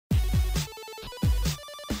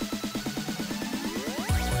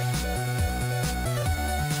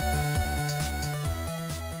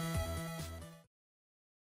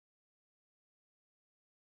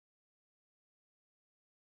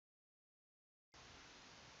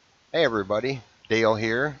Hey everybody, Dale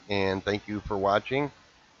here, and thank you for watching.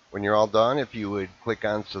 When you're all done, if you would click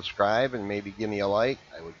on subscribe and maybe give me a like,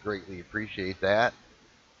 I would greatly appreciate that.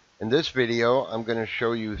 In this video, I'm going to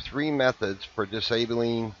show you 3 methods for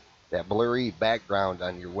disabling that blurry background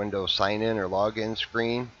on your Windows sign-in or login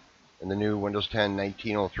screen. In the new Windows 10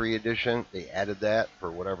 1903 edition, they added that for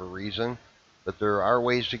whatever reason, but there are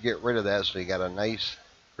ways to get rid of that so you got a nice,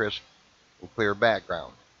 crisp, and clear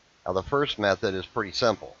background. Now the first method is pretty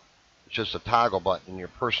simple. It's just a toggle button in your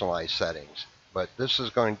personalized settings, but this is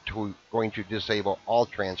going to disable all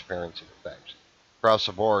transparency effects across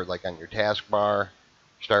the board, like on your taskbar,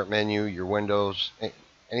 start menu, your windows,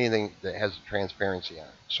 anything that has transparency on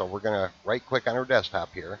it. So we're going to right click on our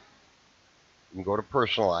desktop here. You can go to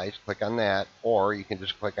personalize, click on that, or you can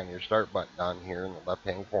just click on your start button down here in the left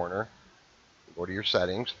hand corner. Go to your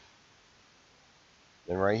settings.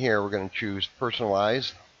 Then right here we're going to choose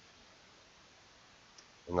personalize.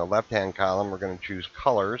 In the left-hand column, we're going to choose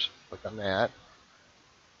colors. Click on that.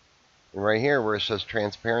 And right here where it says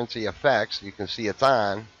transparency effects, you can see it's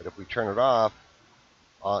on, but if we turn it off,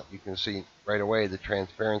 you can see right away the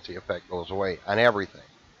transparency effect goes away on everything.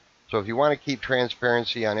 So if you want to keep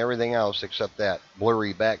transparency on everything else except that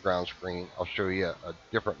blurry background screen, I'll show you a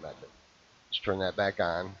different method. Let's turn that back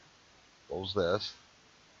on. Close this.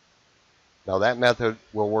 Now that method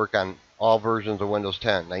will work on all versions of Windows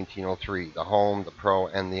 10 1903, the Home, the Pro,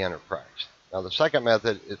 and the Enterprise. Now the second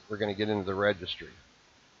method is we're going to get into the registry.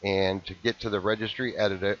 And to get to the registry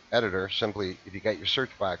editor, simply, if you got your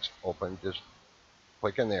search box open, just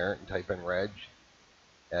click in there and type in reg,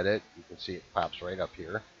 edit. You can see it pops right up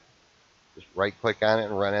here. Just right click on it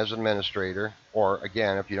and run as administrator. Or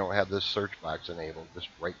again, if you don't have this search box enabled, just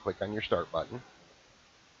right click on your start button.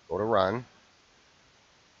 Go to run.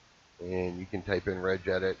 And you can type in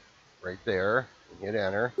regedit right there and hit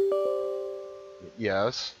enter. Hit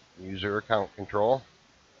yes, user account control.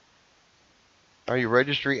 Now your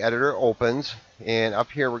registry editor opens, and up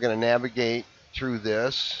here we're going to navigate through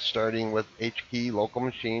this, starting with H key local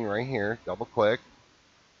machine right here. Double click,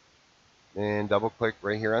 and double click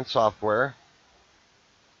right here on software.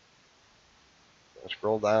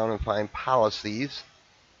 Scroll down and find policies.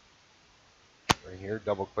 Right here,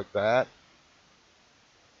 double click that.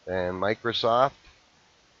 And Microsoft.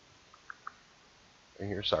 Right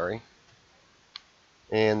here, sorry.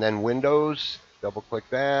 And then Windows, double click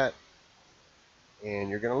that. And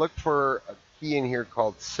you're going to look for a key in here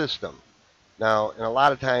called System. Now, and a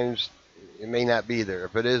lot of times it may not be there.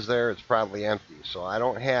 If it is there, it's probably empty. So I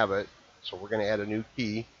don't have it. So we're going to add a new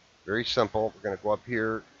key. Very simple. We're going to go up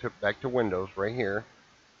here back to Windows right here.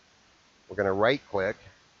 We're going to right click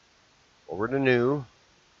over to New.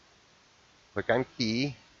 Click on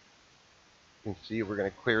Key. You can see we're going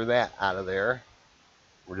to clear that out of there.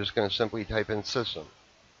 We're just going to simply type in System.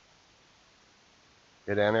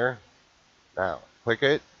 Hit Enter. Now, click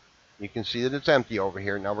it. You can see that it's empty over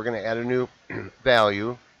here. Now we're going to add a new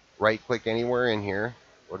value. Right click anywhere in here.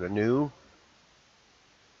 Go to New.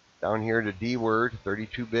 Down here to D-word,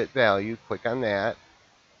 32-bit value. Click on that.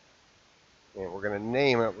 And we're going to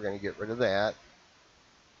name it. We're going to get rid of that.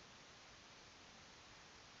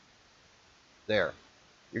 There.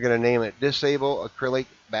 You're going to name it Disable Acrylic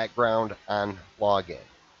Background on Login.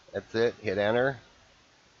 That's it. Hit Enter.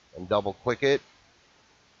 And double click it.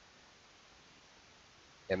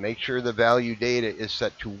 And make sure the value data is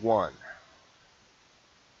set to 1.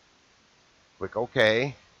 Click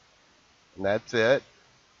OK. And that's it.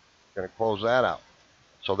 Going to close that out.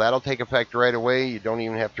 So that'll take effect right away. You don't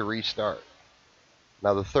even have to restart.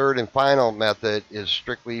 Now the third and final method is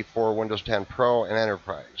strictly for Windows 10 Pro and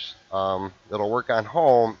Enterprise. It'll work on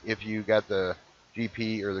Home if you got the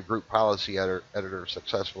GP or the Group Policy Editor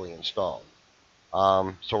successfully installed.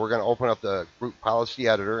 So we're going to open up the Group Policy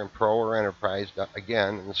Editor in Pro or Enterprise.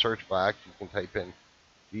 Again, in the search box, you can type in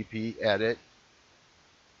GP Edit.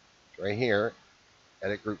 It's right here.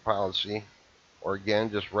 Edit Group Policy. Or again,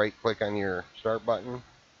 just right click on your start button.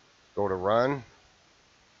 Go to Run.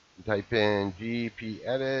 Type in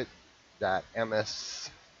gpedit.msc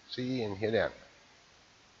and hit enter.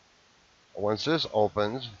 Once this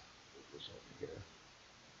opens, this over here,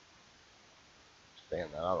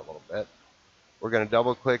 expand that out a little bit. We're going to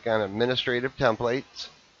double click on administrative templates.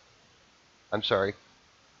 I'm sorry,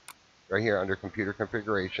 right here under computer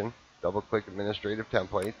configuration. Double click administrative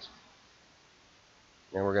templates.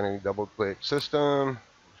 And we're going to double click system,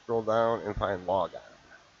 scroll down and find Logon.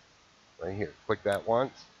 Right here, click that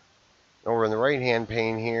once. Over in the right hand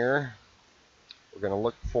pane here, we're going to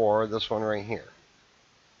look for this one right here.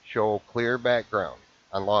 Show clear background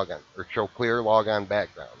on Logon, or show clear Logon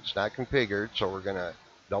background. It's not configured, so we're going to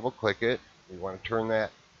double click it. We want to turn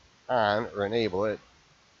that on or enable it.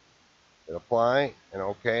 Hit apply and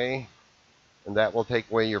OK, and that will take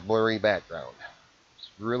away your blurry background. It's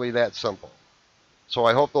really that simple. So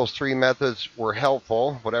I hope those 3 methods were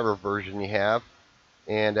helpful, whatever version you have.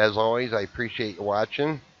 And as always, I appreciate you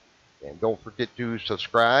watching. And don't forget to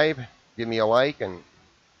subscribe, give me a like, and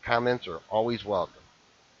comments are always welcome.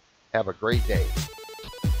 Have a great day.